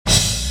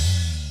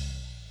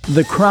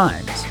The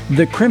crimes,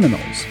 the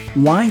criminals,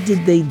 why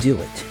did they do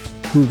it?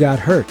 Who got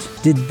hurt?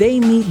 Did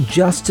they meet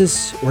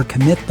justice or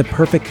commit the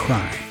perfect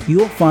crime?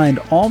 You'll find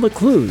all the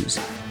clues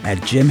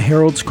at Jim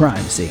Harold's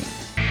Crime Scene.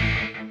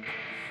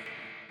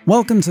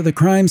 Welcome to the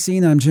Crime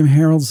Scene. I'm Jim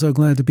Harold. So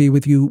glad to be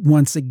with you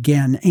once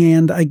again.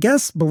 And I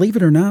guess, believe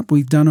it or not,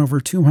 we've done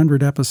over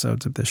 200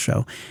 episodes of this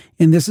show.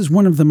 And this is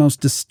one of the most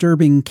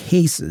disturbing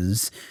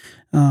cases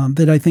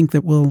that I think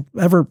that we'll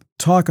ever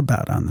talk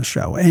about on the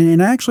show.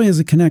 And actually has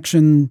a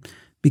connection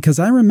because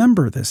I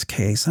remember this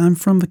case. I'm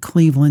from the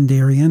Cleveland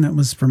area, and it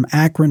was from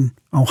Akron,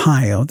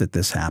 Ohio, that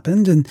this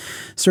happened. And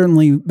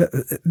certainly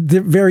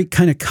they're very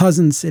kind of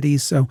cousin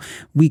cities, so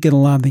we get a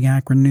lot of the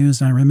Akron news.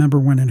 And I remember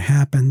when it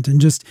happened,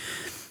 and just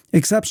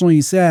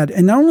exceptionally sad.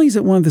 And not only is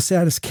it one of the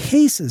saddest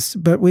cases,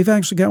 but we've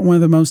actually got one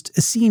of the most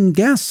esteemed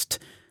guests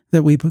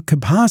that we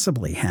could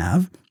possibly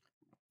have.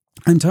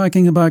 I'm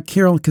talking about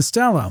Carol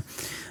Costello.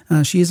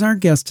 She is our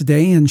guest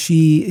today, and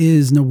she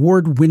is an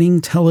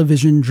award-winning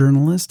television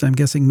journalist. I'm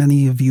guessing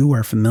many of you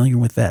are familiar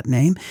with that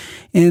name.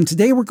 And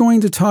today we're going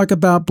to talk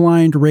about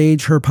Blind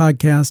Rage, her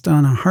podcast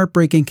on a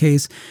heartbreaking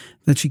case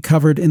that she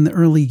covered in the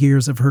early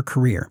years of her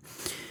career.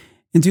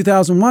 In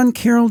 2001,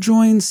 Carol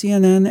joined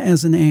CNN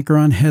as an anchor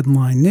on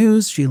Headline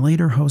News. She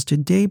later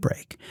hosted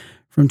Daybreak.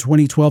 From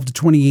 2012 to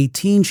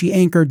 2018, she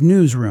anchored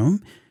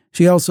Newsroom.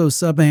 She also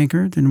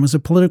sub-anchored and was a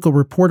political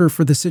reporter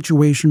for The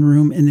Situation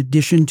Room in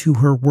addition to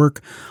her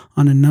work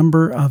on a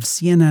number of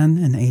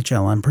CNN and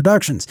HLN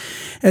productions.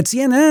 At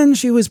CNN,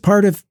 she was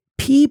part of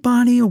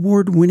Peabody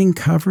Award-winning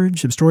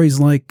coverage of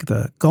stories like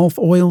the Gulf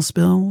oil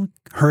spill,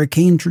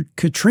 Hurricane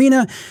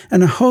Katrina,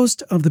 and a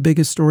host of the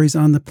biggest stories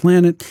on the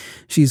planet.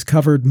 She's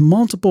covered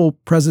multiple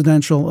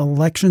presidential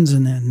elections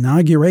and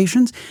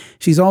inaugurations.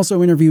 She's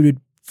also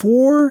interviewed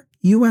four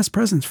U.S.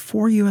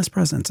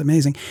 presidents.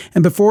 Amazing.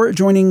 And before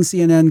joining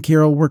CNN,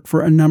 Carol worked for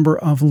a number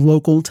of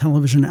local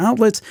television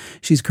outlets.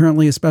 She's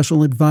currently a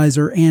special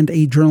advisor and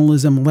a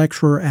journalism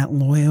lecturer at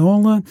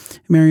Loyola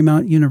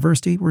Marymount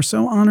University. We're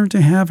so honored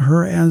to have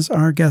her as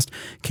our guest.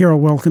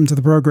 Carol, welcome to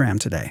the program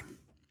today.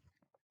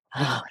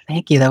 Oh,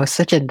 thank you. That was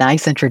such a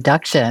nice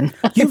introduction.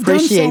 You've done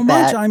so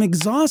much. I'm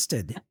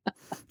exhausted.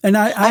 And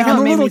I'm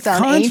a little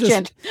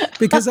conscious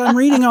because I'm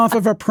reading off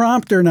of a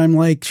prompter and I'm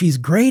like, she's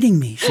grading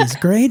me.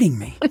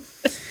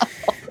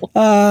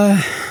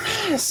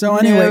 So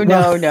anyway.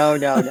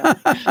 No.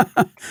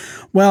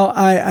 Well,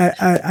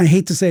 I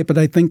hate to say it, but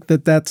I think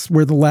that's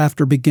where the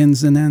laughter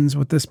begins and ends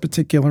with this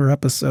particular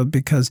episode,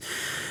 because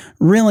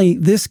really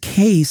this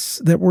case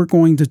that we're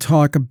going to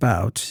talk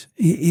about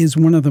is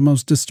one of the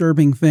most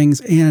disturbing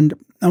things. And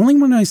only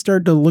when I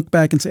started to look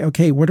back and say,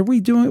 okay, what are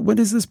we doing? What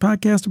is this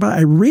podcast about?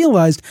 I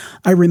realized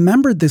I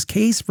remembered this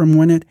case from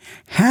when it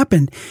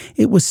happened.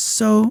 It was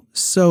so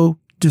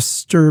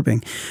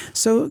disturbing.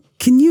 So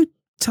can you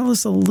tell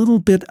us a little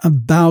bit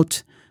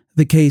about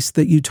the case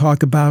that you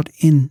talk about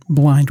in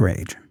Blind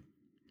Rage?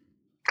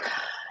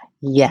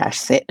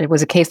 Yes, it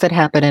was a case that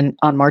happened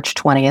on March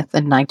 20th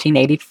in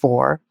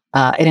 1984.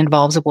 It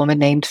involves a woman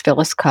named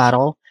Phyllis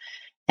Cottle,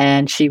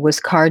 and she was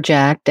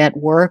carjacked at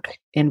work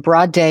in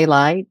broad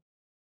daylight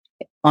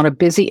on a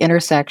busy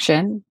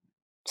intersection.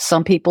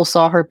 Some people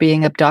saw her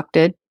being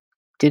abducted,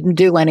 didn't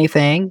do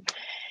anything,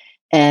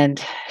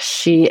 and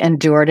she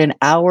endured an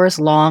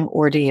hours-long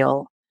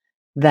ordeal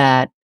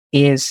that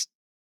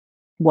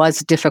was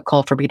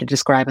difficult for me to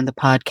describe in the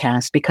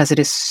podcast because it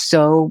is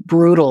so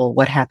brutal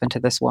what happened to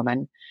this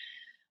woman.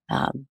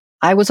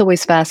 I was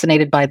always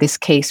fascinated by this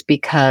case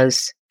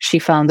because she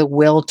found the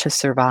will to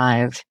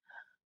survive,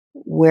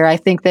 where I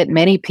think that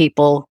many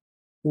people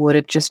would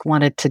have just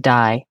wanted to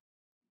die,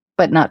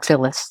 but not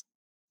Phyllis.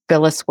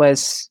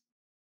 Phyllis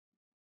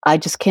I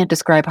just can't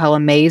describe how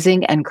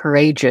amazing and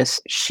courageous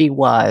she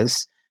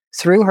was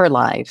through her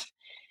life,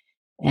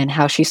 and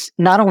how she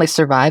not only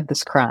survived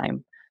this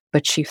crime,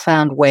 but she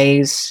found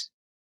ways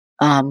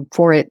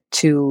for it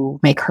to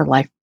make her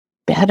life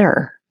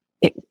better.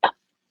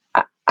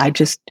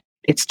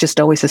 It's just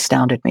always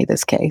astounded me,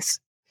 this case.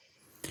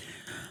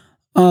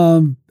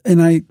 And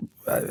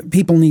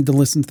people need to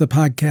listen to the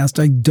podcast.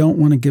 I don't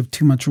want to give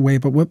too much away,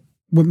 but what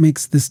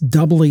makes this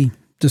doubly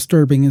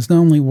disturbing is not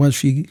only was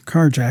she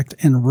carjacked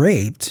and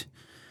raped,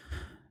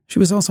 she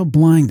was also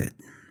blinded.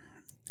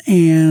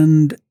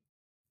 And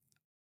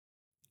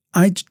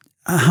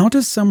how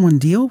does someone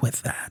deal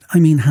with that? I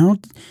mean,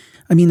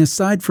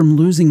 aside from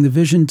losing the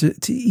vision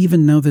to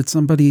even know that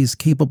somebody is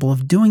capable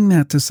of doing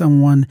that to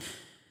someone,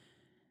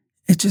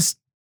 it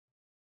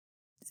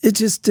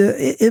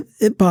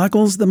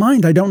boggles the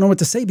mind. I don't know what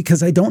to say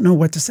because I don't know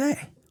what to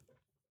say.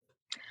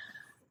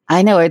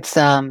 I know it's,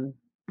 in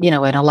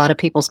a lot of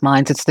people's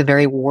minds, it's the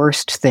very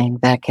worst thing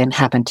that can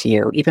happen to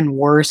you, even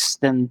worse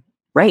than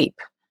rape.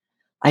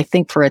 I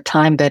think for a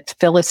time that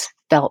Phyllis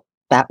felt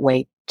that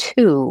way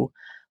too.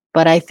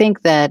 But I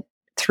think that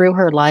through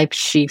her life,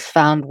 she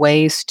found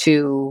ways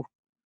to,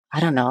 I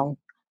don't know.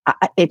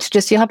 It's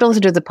just, you have to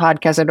listen to the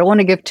podcast. I don't want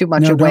to give too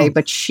much away,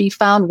 but she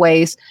found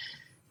ways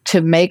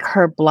to make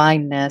her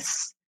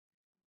blindness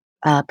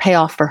pay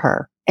off for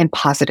her in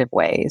positive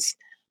ways.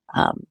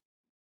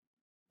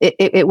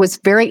 It was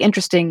very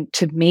interesting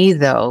to me,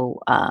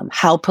 though,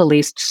 how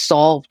police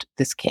solved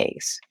this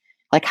case.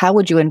 Like, how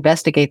would you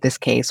investigate this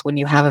case when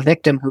you have a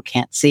victim who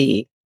can't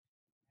see,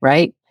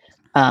 right?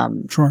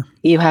 Sure.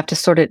 You have to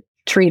sort of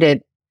treat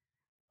it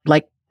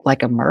like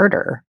a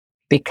murder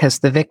because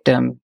the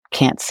victim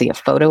can't see a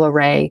photo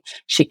array.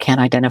 She can't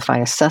identify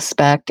a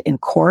suspect in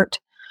court.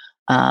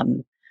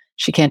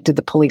 She can't do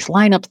the police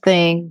lineup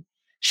thing.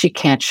 She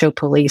can't show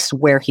police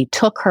where he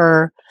took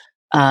her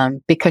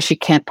because she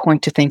can't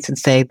point to things and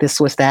say,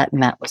 this was that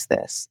and that was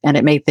this. And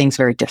it made things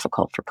very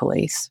difficult for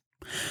police.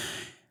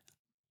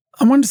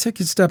 I wanted to take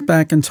a step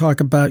back and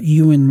talk about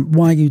you and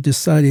why you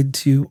decided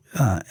to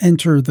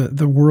enter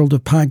the world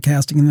of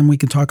podcasting, and then we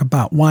can talk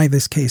about why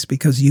this case,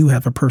 because you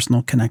have a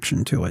personal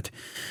connection to it.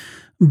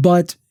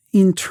 But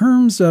in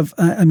terms of,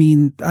 I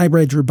mean, I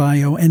read your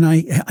bio and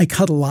I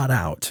cut a lot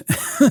out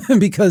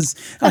because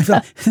I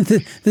thought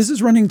this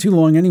is running too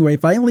long anyway.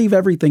 If I leave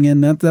everything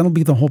in, that'll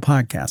be the whole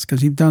podcast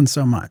because you've done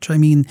so much. I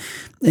mean,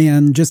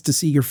 and just to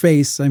see your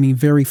face, I mean,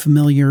 very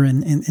familiar.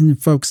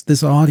 And folks,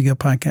 this audio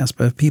podcast,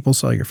 but if people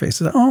saw your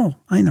face, oh,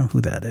 I know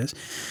who that is.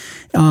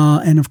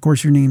 And of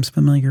course, your name's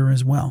familiar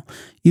as well.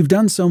 You've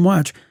done so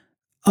much.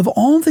 Of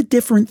all the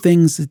different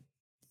things that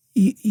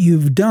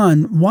you've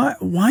done,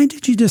 why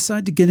did you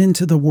decide to get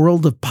into the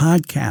world of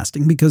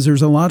podcasting? Because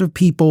there's a lot of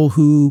people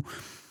who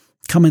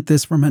come at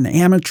this from an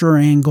amateur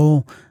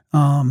angle,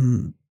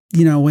 and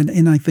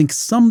I think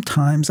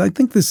sometimes, I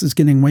think this is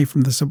getting away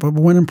from this, but at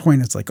one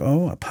point it's like,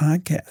 oh, a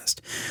podcast,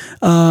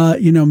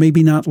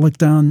 maybe not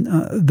looked on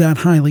that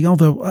highly,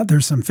 although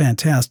there's some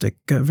fantastic,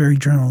 very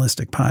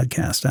journalistic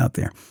podcasts out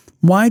there.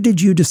 Why did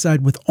you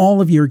decide with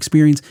all of your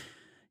experience,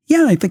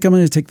 I think I'm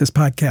going to take this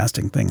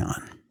podcasting thing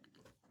on?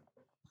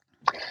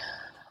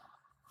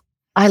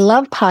 I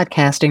love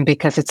podcasting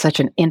because it's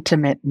such an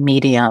intimate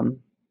medium.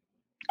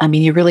 I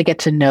mean, you really get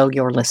to know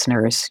your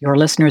listeners. Your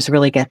listeners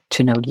really get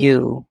to know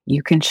you.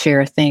 You can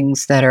share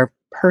things that are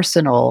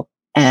personal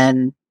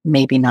and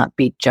maybe not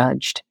be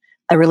judged.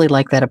 I really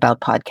like that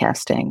about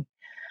podcasting.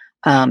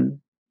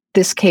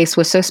 This case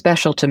was so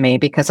special to me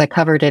because I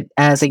covered it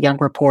as a young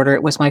reporter.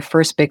 It was my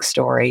first big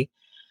story.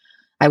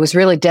 I was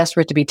really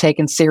desperate to be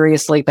taken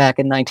seriously back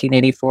in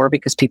 1984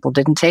 because people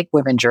didn't take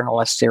women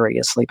journalists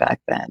seriously back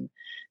then.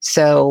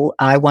 So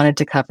I wanted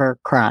to cover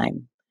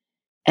crime.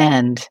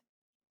 And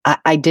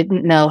I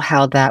didn't know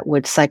how that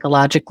would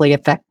psychologically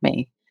affect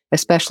me,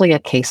 especially a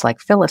case like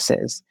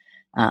Phyllis's.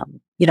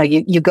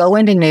 You go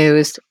into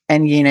news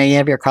and, you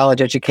have your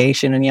college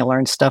education and you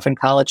learn stuff in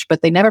college,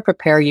 but they never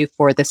prepare you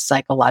for the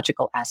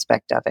psychological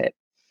aspect of it.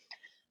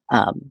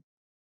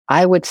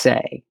 I would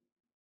say,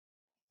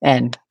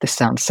 and this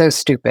sounds so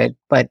stupid,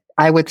 but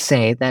I would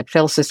say that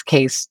Phyllis's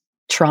case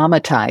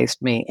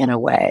traumatized me in a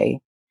way.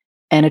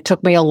 And it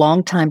took me a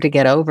long time to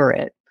get over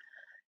it.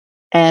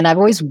 And I've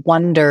always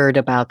wondered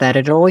about that.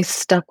 It always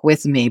stuck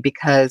with me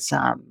because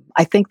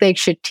I think they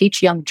should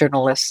teach young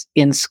journalists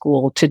in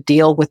school to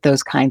deal with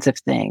those kinds of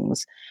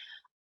things.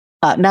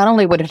 Not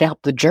only would it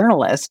help the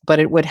journalist, but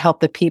it would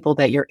help the people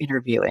that you're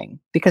interviewing.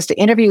 Because to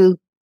interview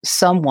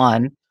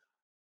someone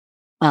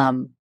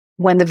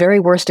when the very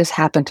worst has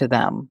happened to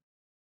them,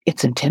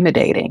 it's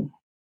intimidating,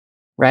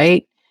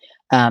 right?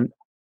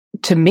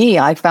 To me,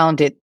 I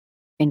found it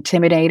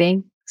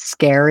intimidating,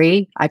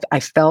 scary. I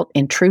felt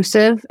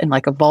intrusive and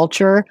like a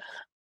vulture,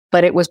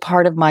 but it was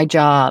part of my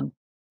job.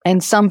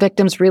 And some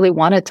victims really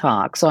want to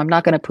talk. So I'm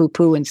not going to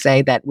poo-poo and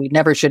say that we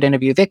never should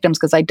interview victims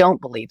because I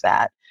don't believe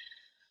that.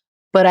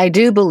 But I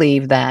do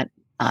believe that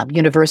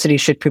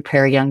universities should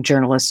prepare young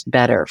journalists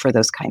better for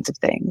those kinds of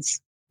things.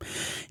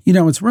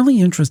 It's really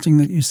interesting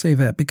that you say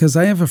that because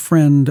I have a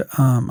friend,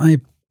 I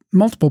have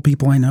multiple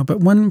people I know,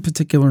 but one in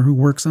particular who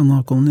works on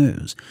local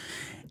news.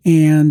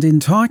 And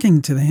in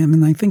talking to him,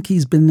 and I think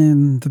he's been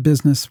in the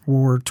business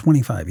for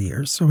 25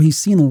 years, so he's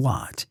seen a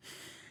lot.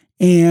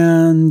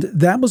 And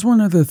that was one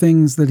of the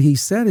things that he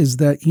said is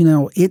that,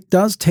 it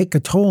does take a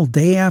toll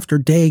day after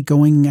day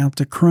going out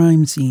to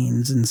crime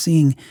scenes and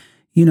seeing,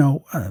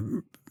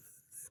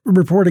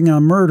 reporting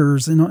on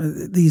murders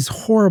and these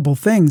horrible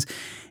things.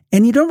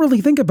 And you don't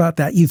really think about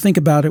that. You think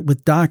about it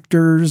with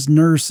doctors,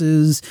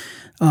 nurses,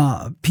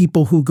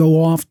 people who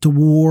go off to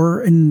war.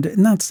 And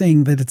not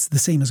saying that it's the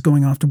same as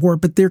going off to war,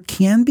 but there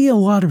can be a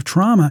lot of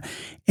trauma.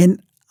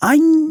 And I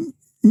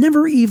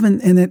never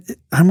even,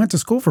 I went to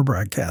school for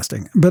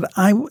broadcasting, but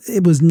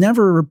it was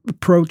never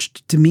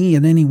approached to me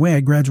in any way.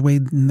 I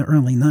graduated in the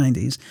early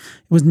 90s. It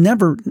was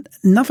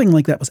nothing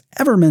like that was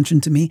ever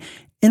mentioned to me.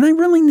 And I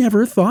really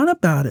never thought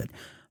about it.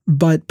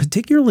 But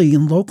particularly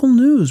in local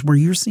news where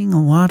you're seeing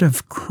a lot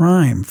of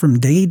crime from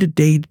day to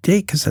day to day,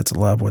 because that's a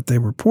lot of what they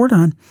report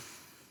on,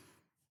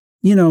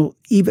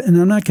 even,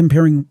 and I'm not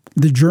comparing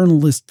the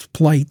journalist's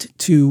plight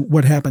to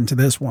what happened to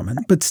this woman,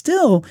 but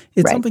still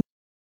it's Right. something.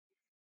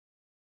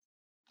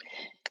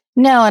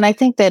 No, and I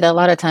think that a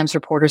lot of times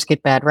reporters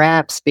get bad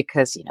raps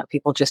because,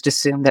 people just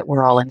assume that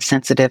we're all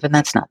insensitive, and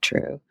that's not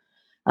true.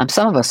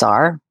 Some of us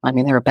are. I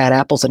mean, there are bad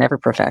apples in every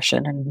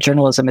profession, and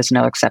journalism is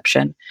no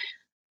exception.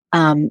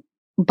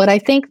 But I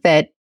think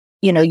that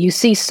you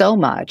see so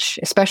much,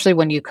 especially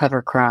when you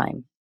cover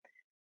crime,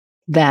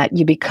 that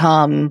you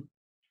become,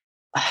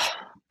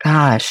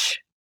 gosh,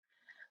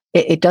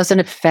 it doesn't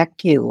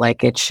affect you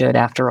like it should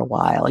after a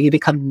while. You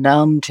become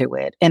numb to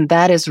it. And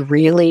that is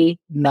really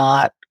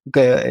not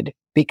good,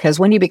 because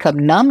when you become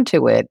numb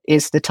to it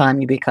is the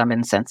time you become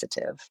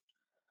insensitive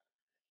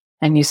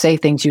and you say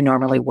things you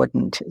normally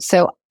wouldn't.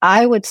 So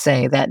I would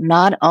say that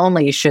not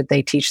only should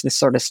they teach this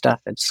sort of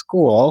stuff at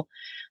school,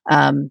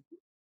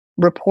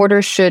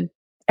 reporters should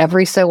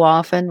every so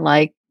often,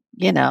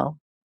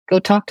 go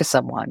talk to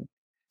someone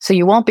so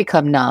you won't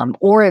become numb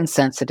or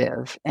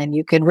insensitive, and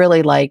you can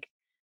really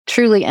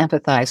truly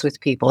empathize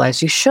with people,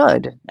 as you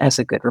should as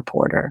a good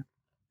reporter.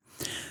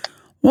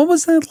 What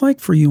was that like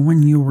for you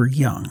when you were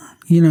young?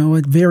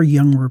 A very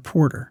young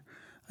reporter.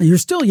 You're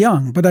still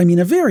young, but I mean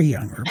a very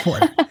young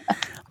reporter.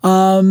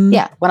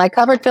 Yeah, when I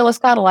covered Phyllis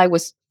Cottle, I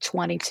was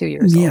 22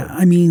 years old. Yeah,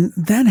 I mean,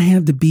 that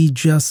had to be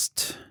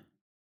just,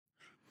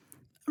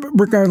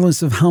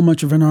 regardless of how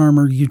much of an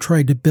armor you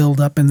tried to build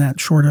up in that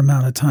short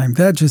amount of time,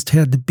 that just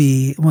had to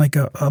be like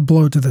a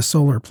blow to the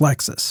solar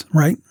plexus,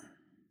 right?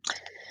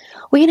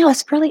 Well,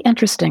 it's really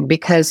interesting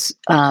because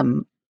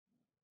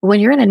when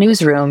you're in a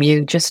newsroom,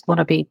 you just want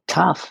to be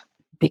tough,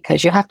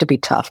 because you have to be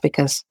tough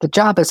because the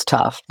job is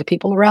tough. The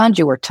people around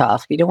you are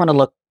tough. You don't want to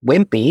look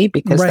wimpy,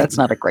 because that's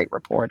not a great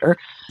reporter.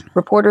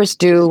 Reporters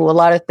do a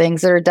lot of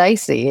things that are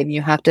dicey, and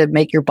you have to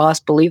make your boss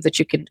believe that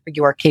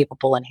you are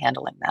capable in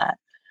handling that.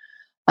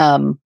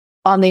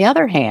 On the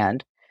other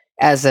hand,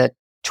 as a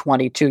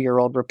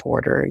 22-year-old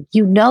reporter,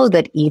 you know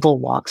that evil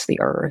walks the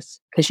earth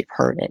because you've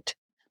heard it.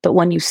 But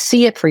when you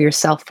see it for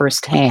yourself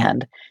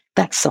firsthand,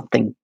 that's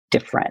something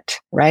different,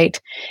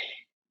 right?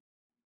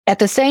 At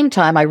the same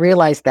time, I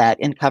realized that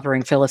in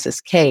covering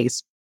Phyllis's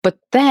case. But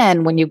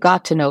then when you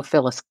got to know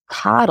Phyllis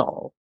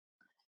Cottle,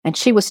 and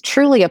she was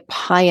truly a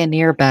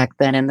pioneer back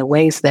then in the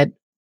ways that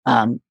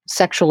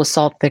sexual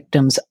assault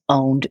victims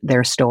owned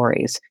their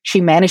stories. She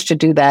managed to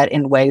do that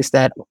in ways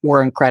that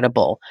were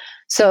incredible.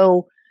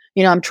 So,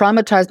 I'm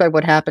traumatized by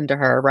what happened to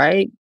her,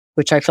 right?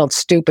 Which I felt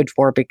stupid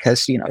for,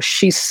 because,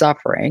 she's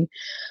suffering.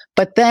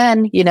 But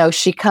then,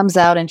 she comes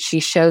out and she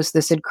shows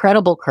this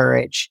incredible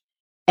courage,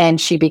 and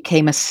she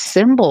became a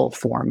symbol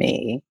for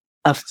me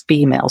of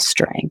female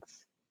strength.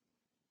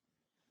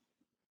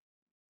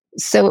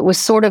 So it was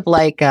sort of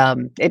like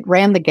it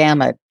ran the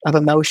gamut of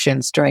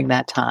emotions during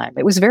that time.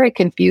 It was very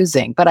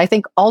confusing, but I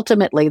think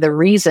ultimately the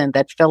reason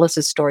that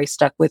Phyllis's story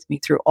stuck with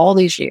me through all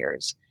these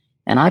years,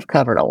 and I've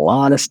covered a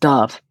lot of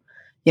stuff,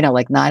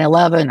 like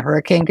 9/11,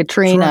 Hurricane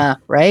Katrina,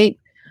 Sure. Right?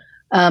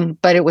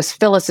 But it was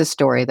Phyllis's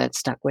story that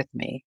stuck with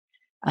me.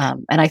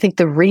 And I think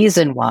the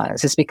reason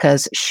is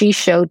because she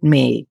showed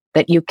me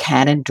that you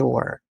can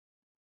endure,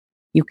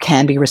 you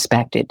can be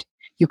respected,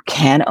 you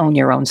can own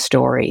your own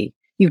story.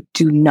 You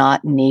do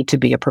not need to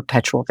be a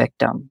perpetual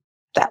victim.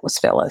 That was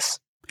Phyllis.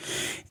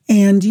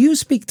 And you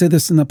speak to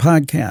this in the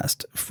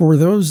podcast. For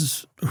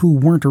those who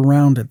weren't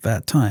around at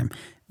that time,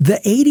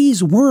 the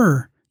 80s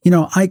were,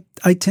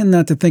 I tend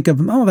not to think of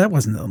them, that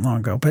wasn't that long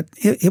ago, but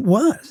it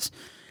was.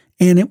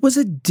 And it was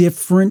a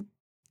different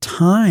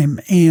time,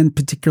 and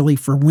particularly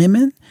for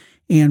women.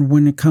 And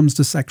when it comes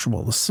to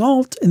sexual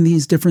assault and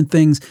these different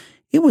things,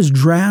 it was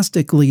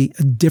drastically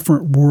a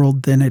different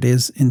world than it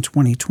is in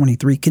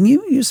 2023. Can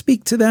you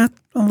speak to that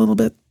a little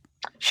bit?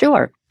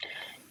 Sure.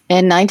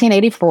 In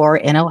 1984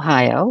 in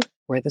Ohio,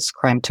 where this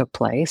crime took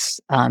place,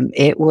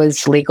 it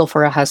was legal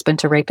for a husband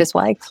to rape his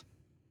wife.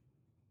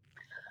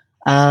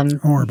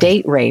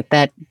 Date rape,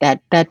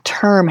 that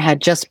term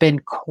had just been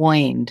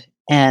coined,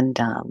 and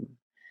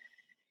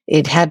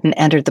it hadn't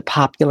entered the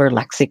popular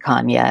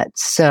lexicon yet.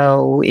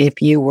 So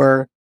if you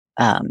were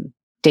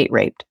date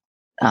raped,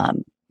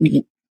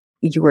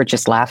 you were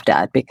just laughed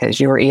at,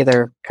 because you were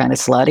either kind of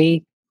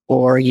slutty,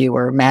 or you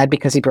were mad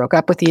because he broke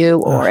up with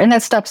you, and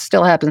that stuff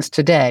still happens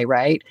today,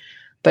 right?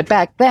 But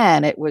back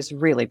then it was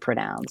really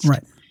pronounced.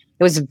 Right.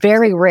 It was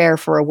very rare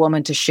for a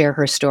woman to share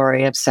her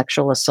story of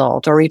sexual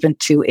assault, or even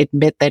to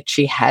admit that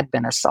she had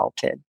been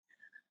assaulted.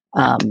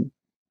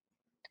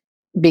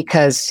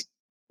 Because,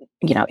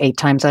 8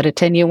 times out of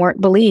 10, you weren't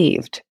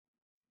believed,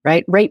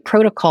 right? Rape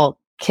protocol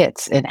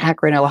kits in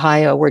Akron,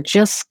 Ohio were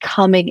just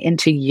coming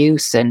into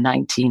use in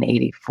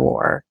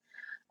 1984.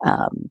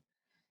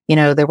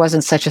 There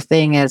wasn't such a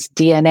thing as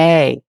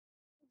DNA.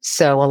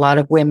 So a lot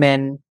of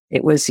women,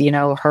 it was,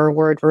 her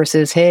word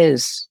versus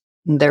his.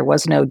 There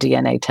was no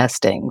DNA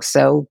testing.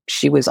 So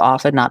she was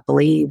often not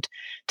believed.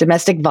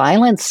 Domestic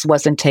violence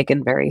wasn't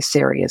taken very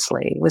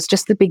seriously. It was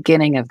just the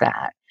beginning of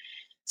that.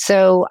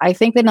 So I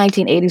think the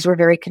 1980s were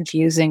very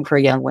confusing for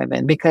young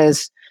women,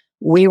 because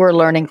we were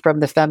learning from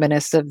the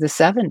feminists of the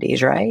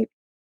 70s, right?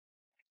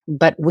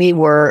 But we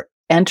were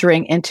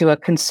entering into a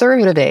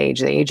conservative age,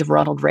 the age of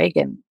Ronald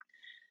Reagan.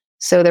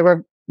 So there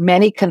were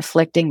many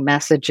conflicting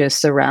messages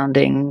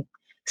surrounding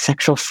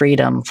sexual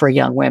freedom for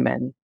young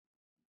women,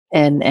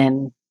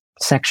 and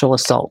sexual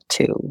assault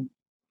too.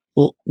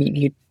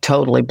 You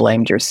totally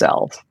blamed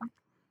yourself.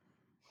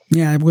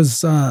 Yeah, it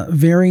was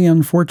very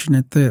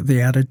unfortunate,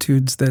 the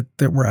attitudes that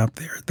were out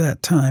there at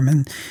that time.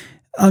 And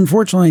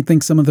Unfortunately, I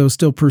think some of those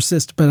still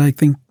persist, but I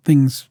think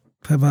things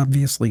have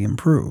obviously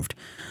improved.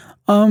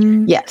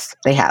 Yes,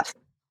 they have.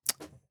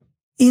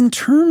 In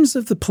terms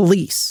of the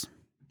police,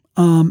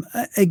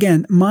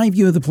 again, my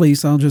view of the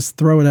police, I'll just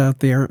throw it out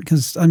there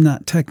because I'm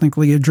not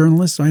technically a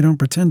journalist, so I don't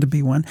pretend to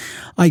be one.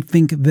 I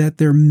think that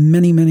there are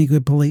many, many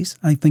good police.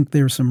 I think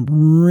there's some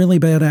really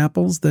bad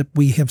apples that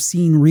we have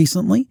seen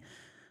recently.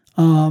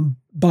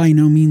 By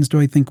no means do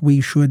I think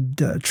we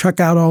should chuck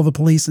out all the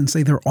police and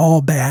say they're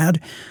all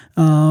bad.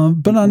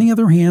 But on the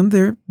other hand,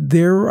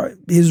 there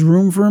is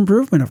room for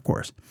improvement, of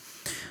course.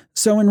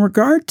 So in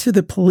regard to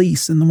the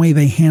police and the way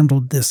they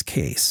handled this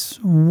case,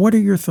 what are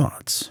your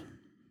thoughts?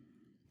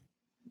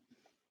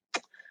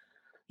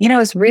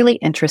 It's really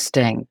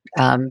interesting.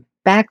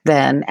 Back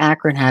then,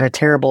 Akron had a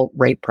terrible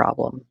rape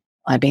problem.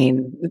 I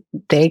mean,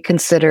 they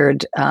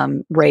considered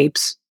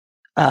rapes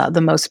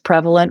the most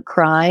prevalent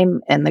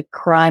crime and the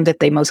crime that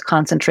they most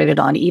concentrated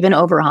on, even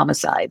over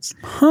homicides.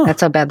 Huh.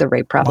 That's how bad the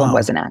rape problem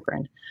was in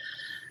Akron.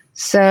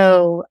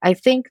 So I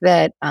think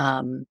that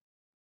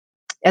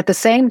at the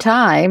same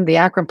time, the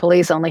Akron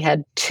police only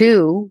had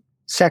 2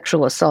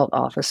 sexual assault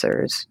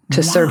officers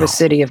to serve a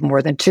city of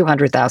more than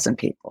 200,000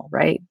 people,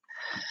 right?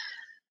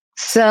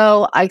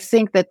 So I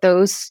think that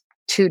those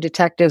 2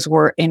 detectives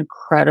were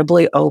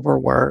incredibly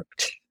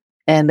overworked,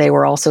 and they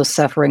were also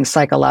suffering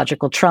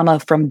psychological trauma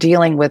from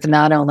dealing with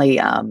not only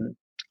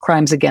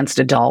crimes against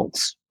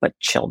adults, but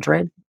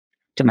children,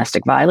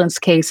 domestic violence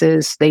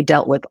cases. They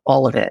dealt with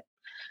all of it.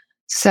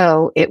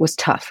 So it was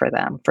tough for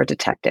them, for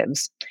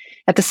detectives.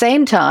 At the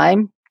same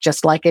time,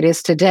 just like it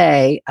is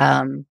today,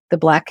 the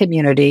Black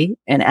community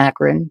in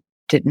Akron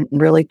didn't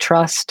really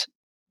trust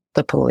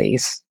the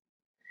police.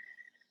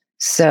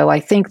 So I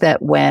think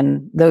that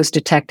when those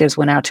detectives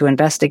went out to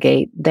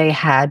investigate, they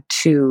had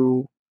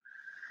to,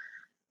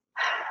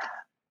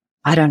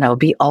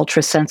 be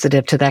ultra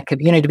sensitive to that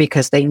community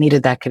because they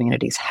needed that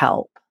community's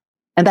help.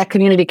 And that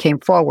community came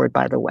forward,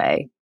 by the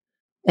way,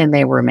 and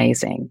they were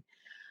amazing.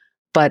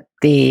 But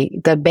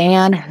the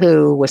man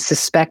who was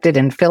suspected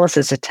in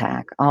Phyllis's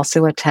attack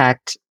also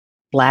attacked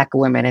Black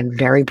women in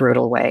very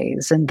brutal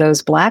ways. And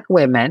those Black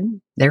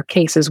women, their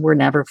cases were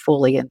never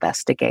fully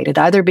investigated,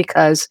 either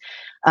because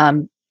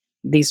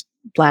these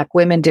Black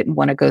women didn't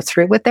want to go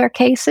through with their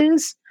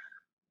cases,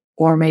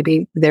 or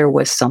maybe there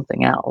was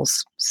something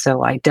else.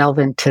 So I delve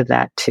into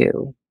that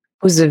too.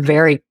 It was a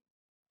very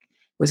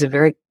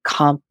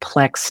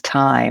complex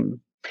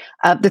time.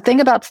 The thing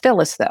about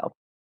Phyllis, though,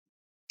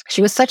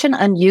 she was such an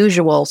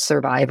unusual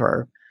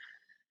survivor.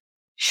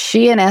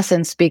 She, in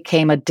essence,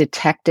 became a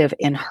detective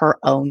in her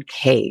own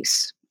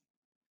case.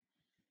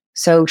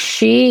 So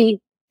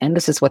and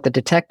this is what the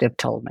detective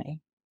told me,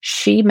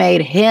 she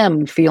made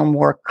him feel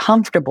more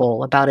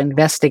comfortable about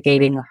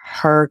investigating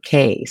her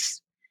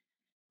case.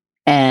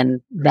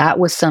 And that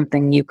was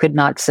something you could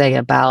not say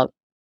about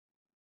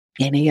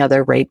any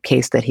other rape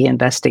case that he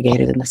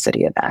investigated in the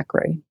city of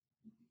Akron.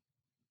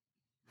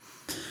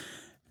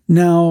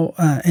 Now,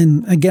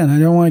 and again, I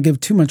don't want to give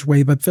too much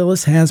away, but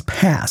Phyllis has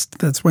passed.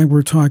 That's why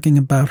we're talking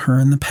about her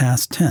in the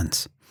past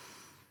tense.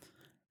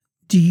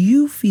 Do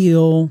you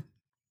feel,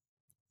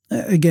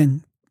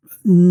 again,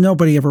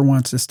 nobody ever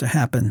wants this to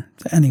happen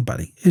to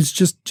anybody. It's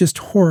just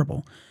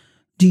horrible.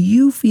 Do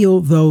you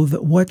feel, though,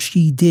 that what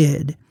she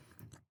did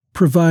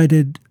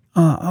provided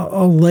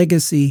a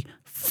legacy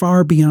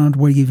far beyond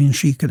what even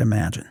she could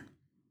imagine?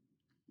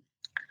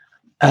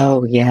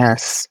 Oh,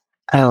 yes.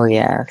 Oh,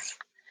 yes.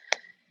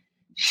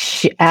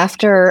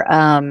 After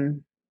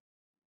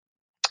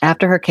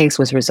her case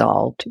was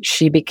resolved,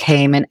 she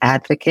became an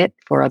advocate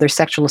for other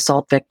sexual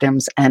assault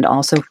victims and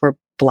also for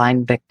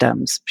blind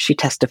victims. She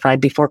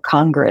testified before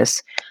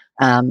Congress.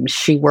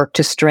 She worked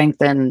to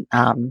strengthen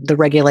the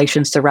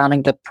regulations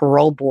surrounding the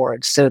parole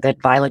board so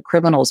that violent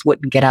criminals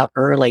wouldn't get out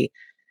early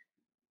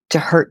to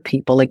hurt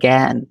people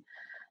again.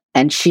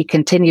 And she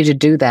continued to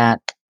do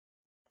that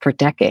for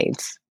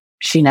decades.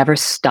 She never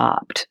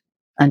stopped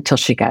until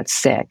she got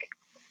sick.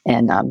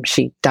 And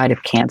she died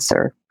of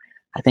cancer,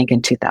 I think,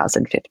 in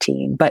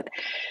 2015. But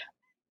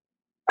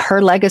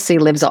her legacy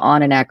lives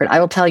on in Akron. I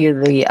will tell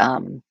you,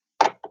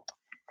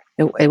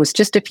 it was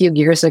just a few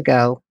years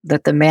ago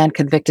that the man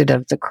convicted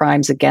of the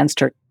crimes against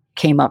her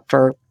came up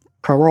for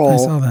parole. I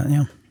saw that,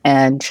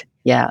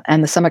 yeah.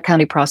 And the Summit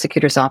County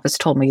Prosecutor's Office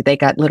told me they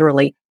got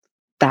literally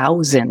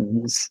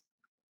thousands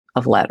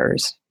of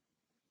letters,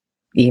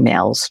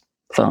 emails,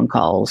 phone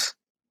calls.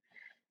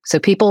 So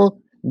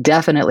people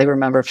definitely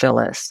remember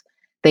Phyllis.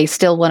 They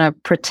still want to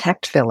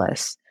protect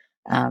Phyllis.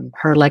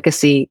 Her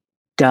legacy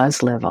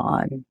does live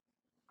on.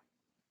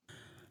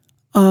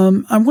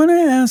 I want to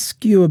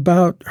ask you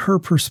about her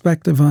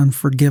perspective on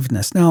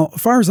forgiveness. Now,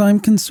 as far as I'm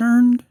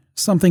concerned,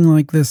 something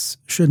like this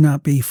should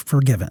not be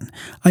forgiven.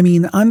 I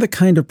mean, I'm the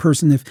kind of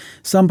person, if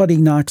somebody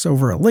knocks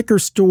over a liquor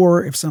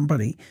store, if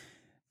somebody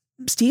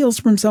steals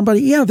from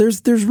somebody,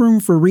 there's room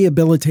for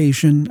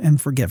rehabilitation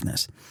and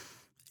forgiveness.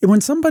 When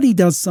somebody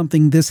does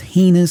something this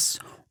heinous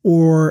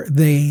or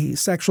they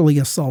sexually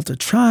assault a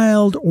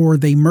child, or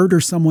they murder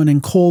someone in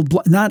cold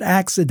blood, not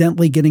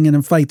accidentally getting in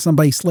a fight,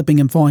 somebody slipping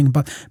and falling,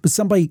 but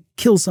somebody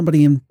kills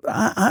somebody in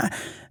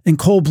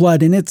cold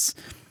blood. And it's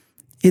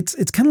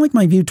kind of like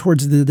my view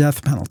towards the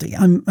death penalty.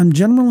 I'm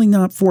generally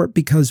not for it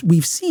because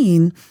we've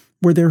seen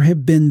where there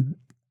have been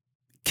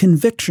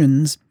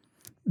convictions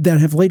that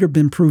have later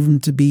been proven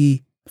to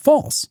be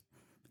false.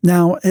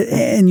 Now,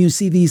 and you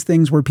see these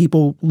things where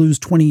people lose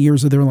 20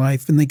 years of their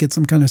life and they get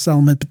some kind of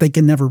settlement, but they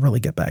can never really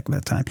get back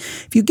that time.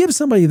 If you give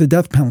somebody the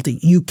death penalty,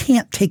 you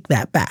can't take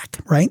that back,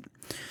 right?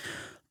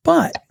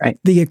 But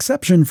the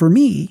exception for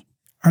me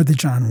are the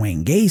John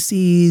Wayne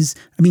Gacy's.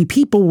 I mean,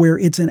 people where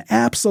it's an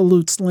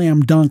absolute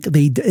slam dunk.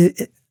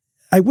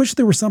 I wish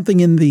there was something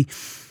in the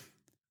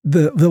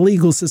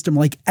legal system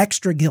like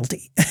extra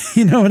guilty.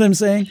 You know what I'm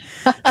saying?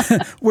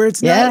 Where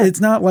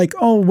it's not like,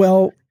 oh,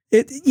 well,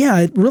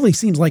 it really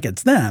seems like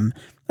it's them.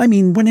 I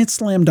mean, when it's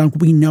slam dunk,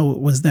 we know it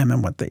was them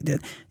and what they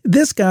did.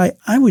 This guy,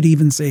 I would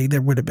even say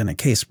there would have been a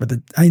case for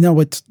I know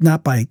it's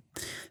not by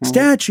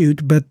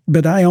statute,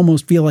 but I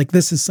almost feel like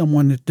this is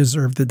someone that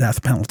deserved the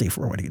death penalty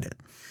for what he did.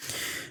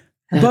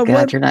 Oh,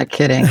 God, you're not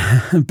kidding.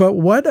 But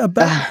what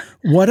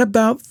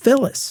about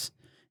Phyllis?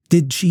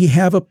 Did she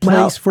have a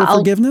place for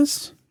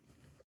forgiveness?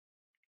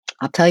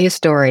 I'll tell you a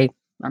story.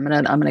 I'm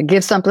gonna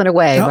give something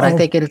away, but I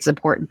think it's an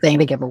important thing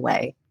to give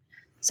away.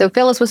 So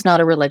Phyllis was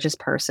not a religious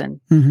person.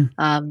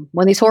 Mm-hmm.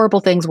 When these horrible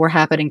things were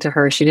happening to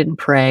her, she didn't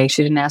pray.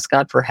 She didn't ask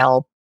God for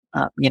help.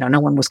 No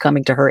one was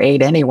coming to her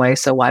aid anyway,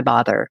 so why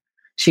bother?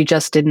 She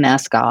just didn't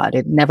ask God.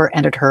 It never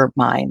entered her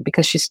mind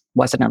because she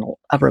wasn't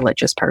a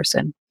religious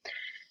person.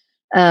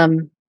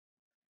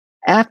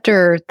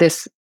 After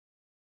this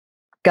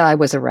guy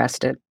was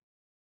arrested,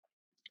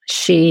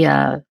 she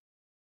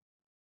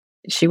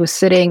was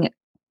sitting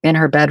in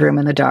her bedroom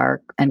in the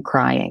dark and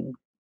crying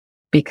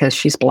because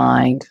she's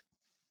blind.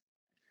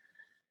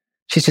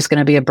 She's just going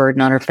to be a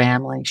burden on her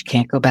family. She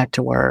can't go back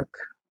to work.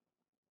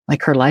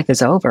 Like her life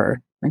is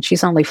over. And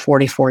she's only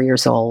 44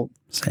 years old.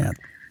 Sad.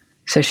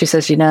 So she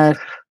says,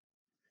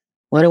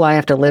 what do I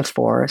have to live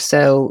for?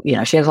 So,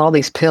 she has all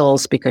these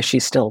pills because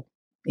she's still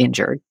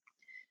injured.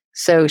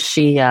 So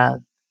she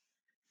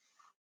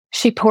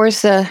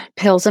pours the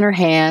pills in her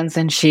hands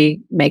and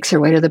she makes her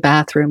way to the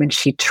bathroom and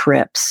she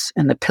trips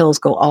and the pills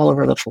go all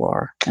over the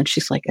floor. And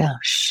she's like, oh,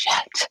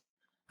 shit,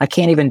 I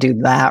can't even do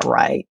that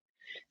right.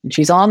 And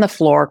she's on the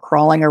floor,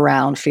 crawling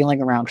around,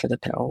 feeling around for the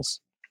pills.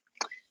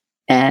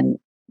 And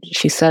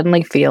she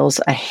suddenly feels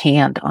a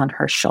hand on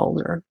her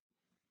shoulder.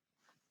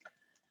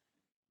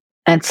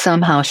 And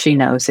somehow she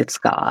knows it's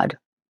God.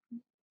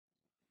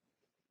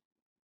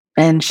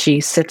 And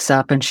she sits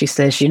up and she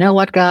says, you know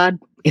what, God?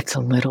 It's a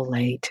little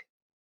late.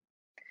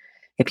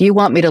 If you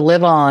want me to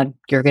live on,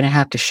 you're going to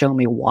have to show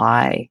me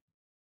why.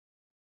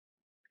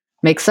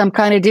 Make some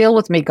kind of deal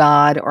with me,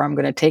 God, or I'm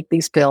going to take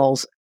these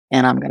pills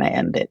and I'm going to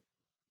end it.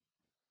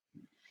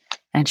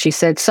 And she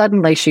said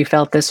suddenly she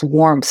felt this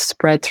warmth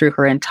spread through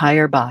her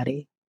entire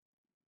body.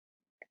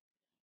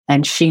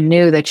 And she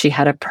knew that she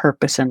had a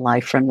purpose in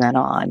life from then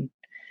on.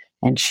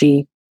 And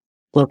she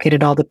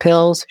located all the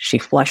pills, she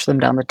flushed them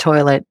down the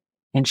toilet,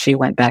 and she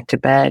went back to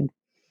bed.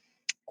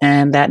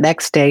 And that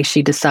next day,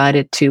 she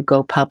decided to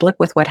go public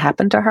with what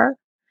happened to her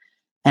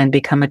and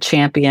become a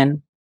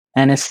champion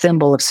and a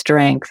symbol of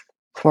strength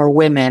for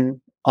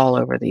women all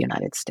over the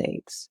United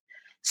States.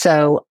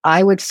 So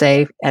I would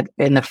say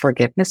in the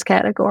forgiveness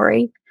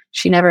category,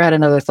 she never had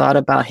another thought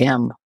about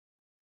him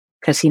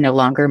because he no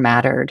longer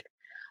mattered.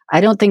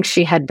 I don't think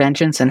she had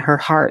vengeance in her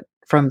heart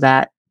from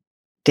that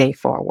day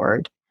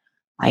forward.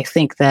 I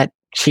think that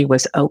she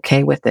was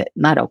okay with it.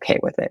 Not okay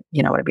with it,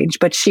 you know what I mean?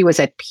 But she was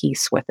at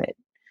peace with it.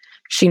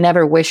 She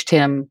never wished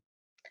him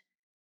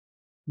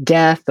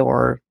death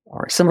or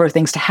similar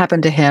things to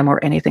happen to him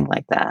or anything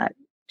like that.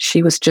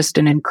 She was just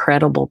an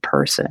incredible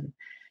person.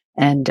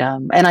 And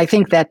I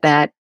think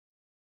that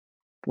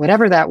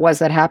whatever that was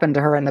that happened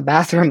to her in the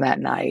bathroom that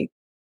night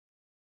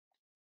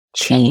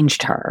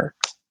changed her.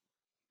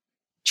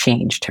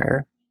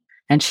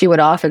 And she would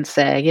often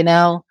say,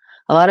 a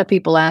lot of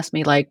people ask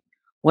me, like,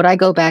 would I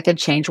go back and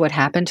change what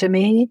happened to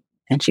me?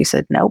 And she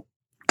said, nope,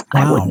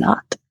 wow.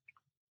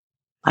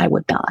 I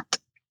would not.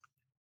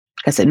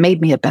 Because it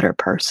made me a better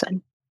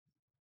person.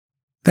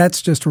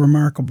 That's just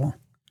remarkable.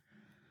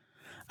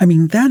 I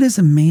mean, that is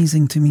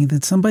amazing to me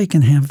that somebody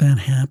can have that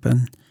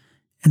happen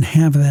and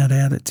have that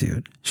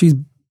attitude. She's a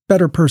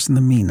better person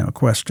than me, no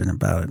question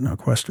about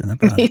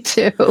it. Me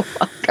too.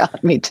 Oh, God,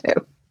 me too.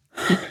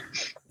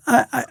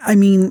 I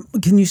mean,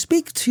 can you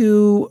speak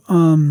to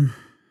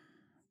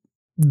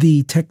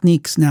the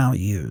techniques now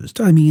used?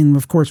 I mean,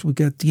 of course, we've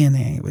got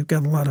DNA. We've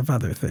got a lot of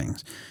other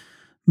things.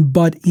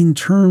 But in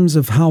terms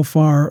of how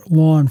far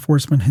law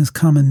enforcement has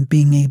come in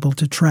being able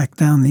to track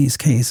down these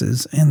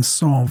cases and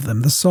solve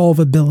them, the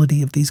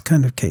solvability of these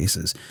kind of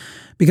cases,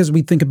 because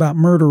we think about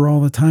murder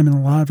all the time, and a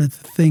lot of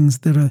the things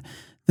that are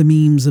the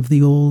memes of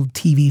the old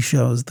TV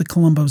shows, the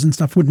Columbos and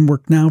stuff, wouldn't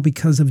work now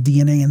because of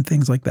DNA and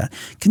things like that.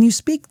 Can you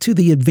speak to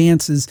the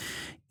advances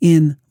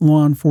in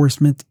law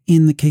enforcement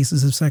in the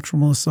cases of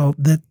sexual assault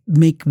that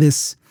make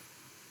this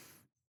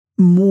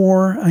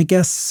more, I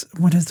guess,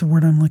 what is the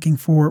word I'm looking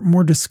for?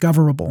 More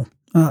discoverable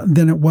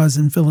than it was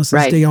in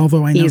Phyllis's day,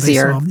 although I know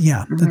easier.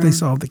 that they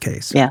solved the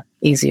case. Yeah,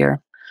 easier.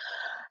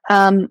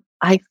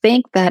 I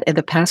think that in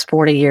the past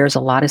 40 years, a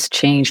lot has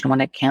changed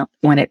when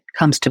it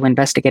comes to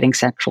investigating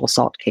sexual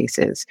assault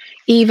cases,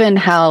 even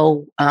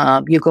how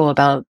you go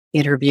about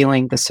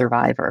interviewing the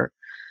survivor.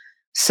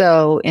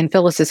 So in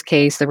Phyllis's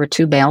case, there were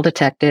 2 male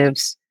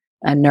detectives,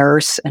 a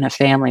nurse, and a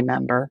family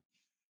member.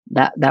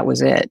 That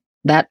was it.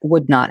 That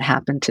would not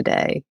happen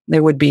today.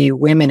 There would be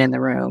women in the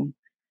room,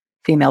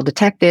 female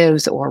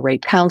detectives or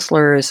rape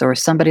counselors or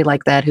somebody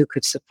like that who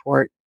could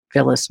support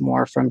Phyllis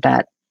more from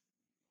that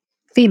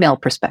female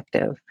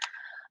perspective.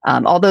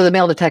 Although the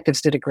male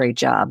detectives did a great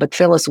job, but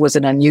Phyllis was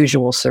an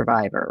unusual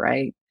survivor,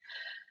 right?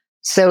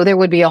 So there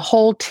would be a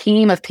whole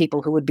team of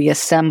people who would be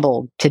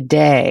assembled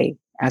today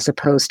as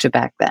opposed to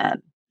back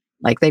then.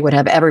 Like they would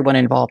have everyone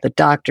involved, the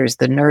doctors,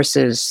 the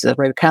nurses, the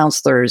rape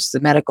counselors, the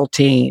medical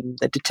team,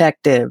 the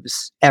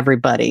detectives,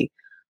 everybody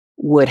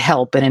would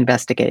help in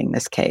investigating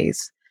this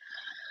case.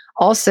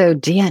 Also,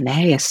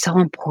 DNA is so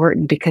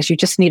important because you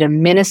just need a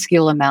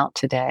minuscule amount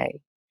today.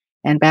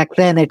 And back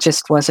then, it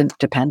just wasn't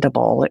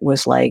dependable. It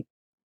was like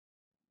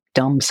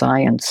dumb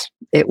science.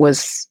 It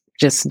was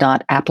just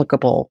not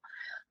applicable.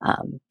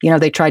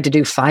 They tried to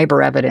do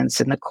fiber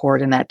evidence in the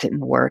court and that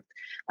didn't work.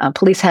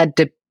 Police had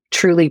to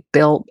truly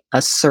build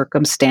a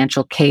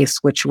circumstantial case,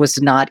 which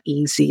was not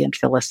easy in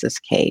Phyllis's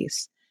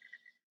case.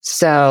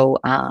 So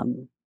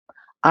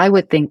I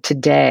would think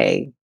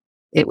today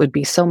it would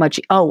be so much.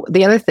 Oh,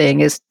 the other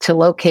thing is to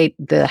locate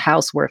the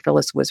house where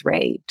Phyllis was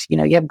raped.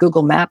 You have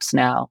Google Maps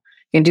now.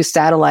 You can do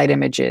satellite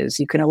images.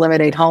 You can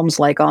eliminate homes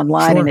like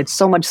online, and it's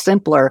so much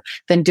simpler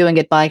than doing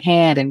it by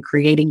hand and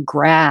creating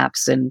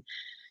graphs and,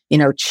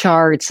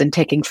 charts and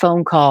taking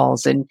phone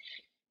calls. And,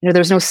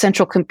 there's no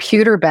central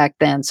computer back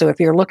then. So if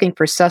you're looking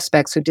for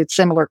suspects who did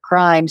similar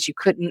crimes, you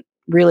couldn't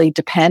really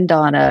depend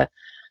on a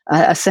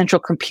central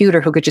computer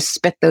who could just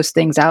spit those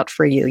things out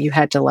for you. You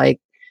had to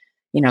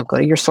go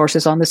to your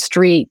sources on the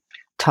street,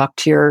 talk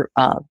to your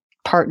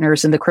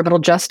partners in the criminal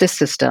justice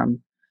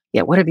system.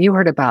 Yeah, what have you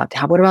heard about?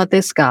 What about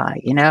this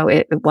guy?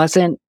 It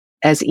wasn't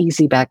as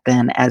easy back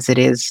then as it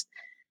is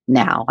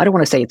now. I don't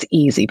want to say it's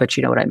easy, but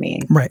you know what I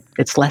mean. Right.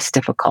 It's less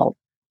difficult.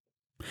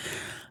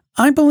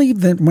 I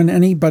believe that when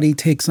anybody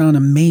takes on a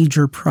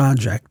major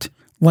project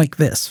like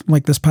this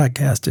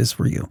podcast is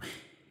for you,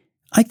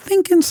 I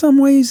think in some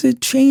ways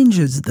it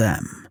changes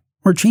them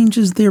or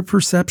changes their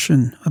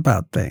perception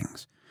about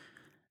things.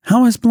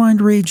 How has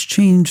Blind Rage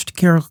changed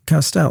Carol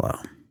Costello?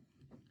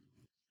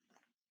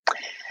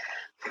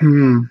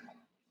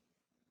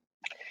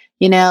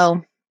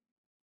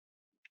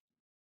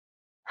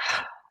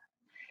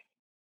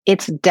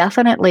 It's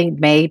definitely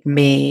made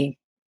me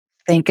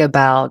think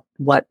about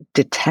what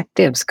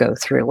detectives go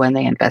through when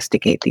they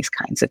investigate these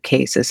kinds of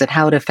cases and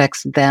how it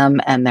affects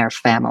them and their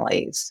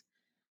families.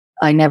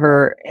 I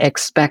never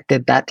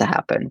expected that to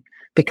happen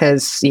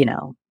because,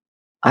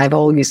 I've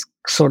always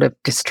sort of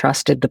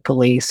distrusted the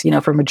police.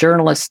 From a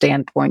journalist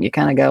standpoint, you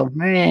kind of go,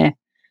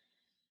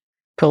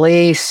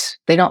 police,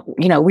 they don't,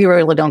 we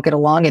really don't get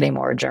along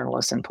anymore,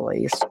 journalists and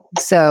police.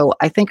 So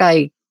I think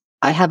I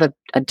have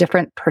a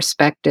different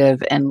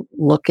perspective and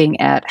looking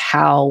at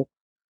how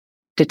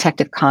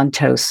Detective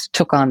Contos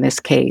took on this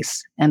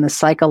case and the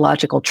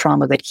psychological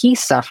trauma that he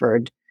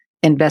suffered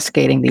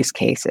investigating these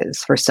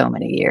cases for so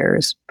many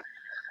years.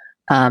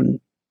 It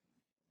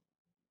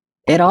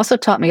also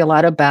taught me a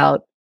lot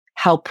about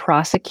how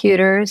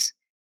prosecutors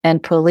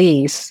and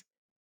police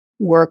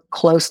work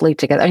closely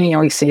together.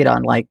 You see it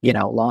on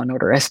Law and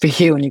Order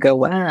SVU and you go,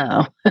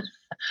 wow.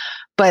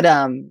 But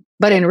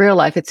in real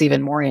life, it's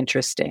even more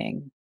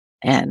interesting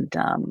and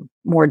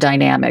more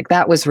dynamic.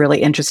 That was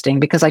really interesting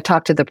because I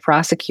talked to the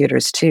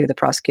prosecutors too, the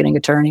prosecuting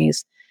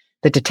attorneys,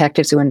 the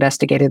detectives who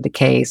investigated the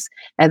case,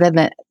 and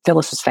then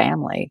Phyllis's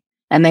family,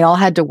 and they all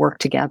had to work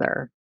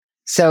together.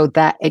 So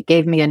that it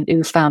gave me a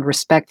newfound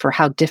respect for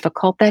how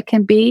difficult that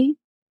can be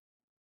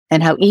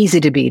and how easy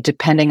to be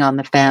depending on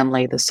the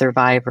family, the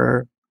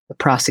survivor, the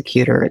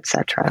prosecutor,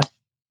 etc.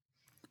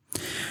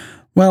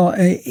 Well,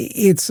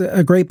 it's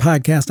a great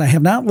podcast. I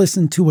have not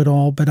listened to it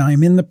all, but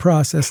I'm in the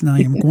process and I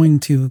am going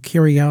to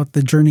carry out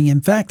the journey.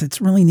 In fact, it's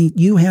really neat.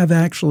 You have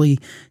actually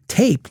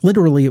tape,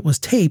 literally it was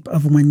tape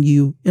of when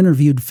you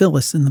interviewed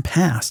Phyllis in the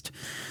past.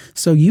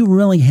 So you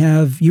really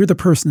you're the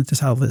person to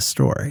tell this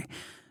story.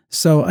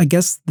 So I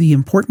guess the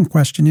important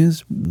question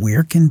is,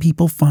 where can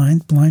people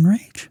find Blind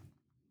Rage?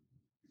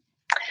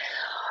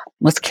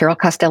 Well, Carol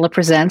Costello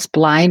Presents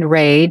Blind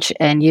Rage,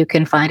 and you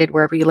can find it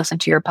wherever you listen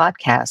to your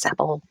podcasts,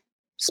 Apple,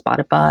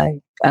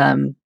 Spotify.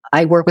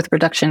 I work with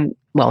production,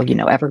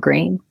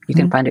 Evergreen. You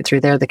can find it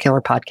through there, the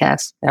Killer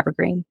Podcast,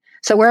 Evergreen.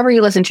 So wherever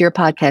you listen to your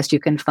podcast, you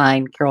can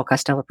find Carol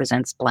Costello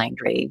Presents Blind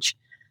Rage.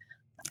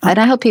 And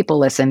I hope people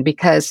listen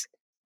because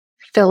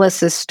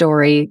Phyllis's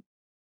story,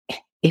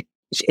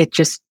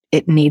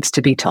 it needs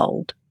to be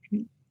told.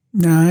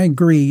 I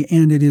agree,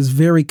 and it is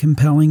very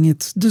compelling.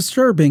 It's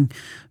disturbing,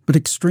 but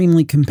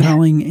extremely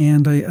compelling,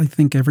 and I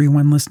think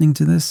everyone listening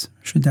to this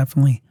should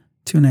definitely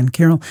tune in.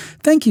 Carol,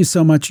 thank you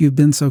so much. You've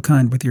been so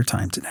kind with your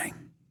time today.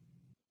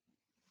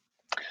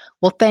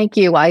 Well, thank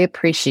you. I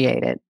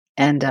appreciate it.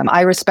 And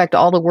I respect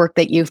all the work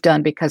that you've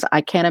done, because I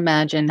can't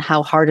imagine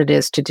how hard it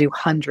is to do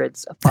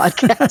hundreds of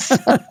podcasts.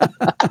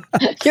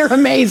 You're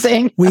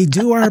amazing. We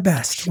do our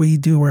best. We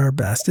do our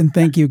best. And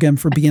thank you again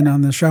for being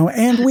on the show.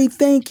 And we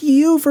thank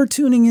you for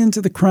tuning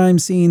into The Crime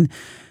Scene.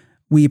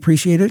 We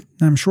appreciate it.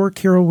 I'm sure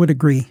Carol would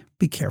agree.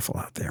 Be careful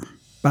out there.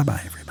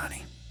 Bye-bye,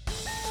 everybody.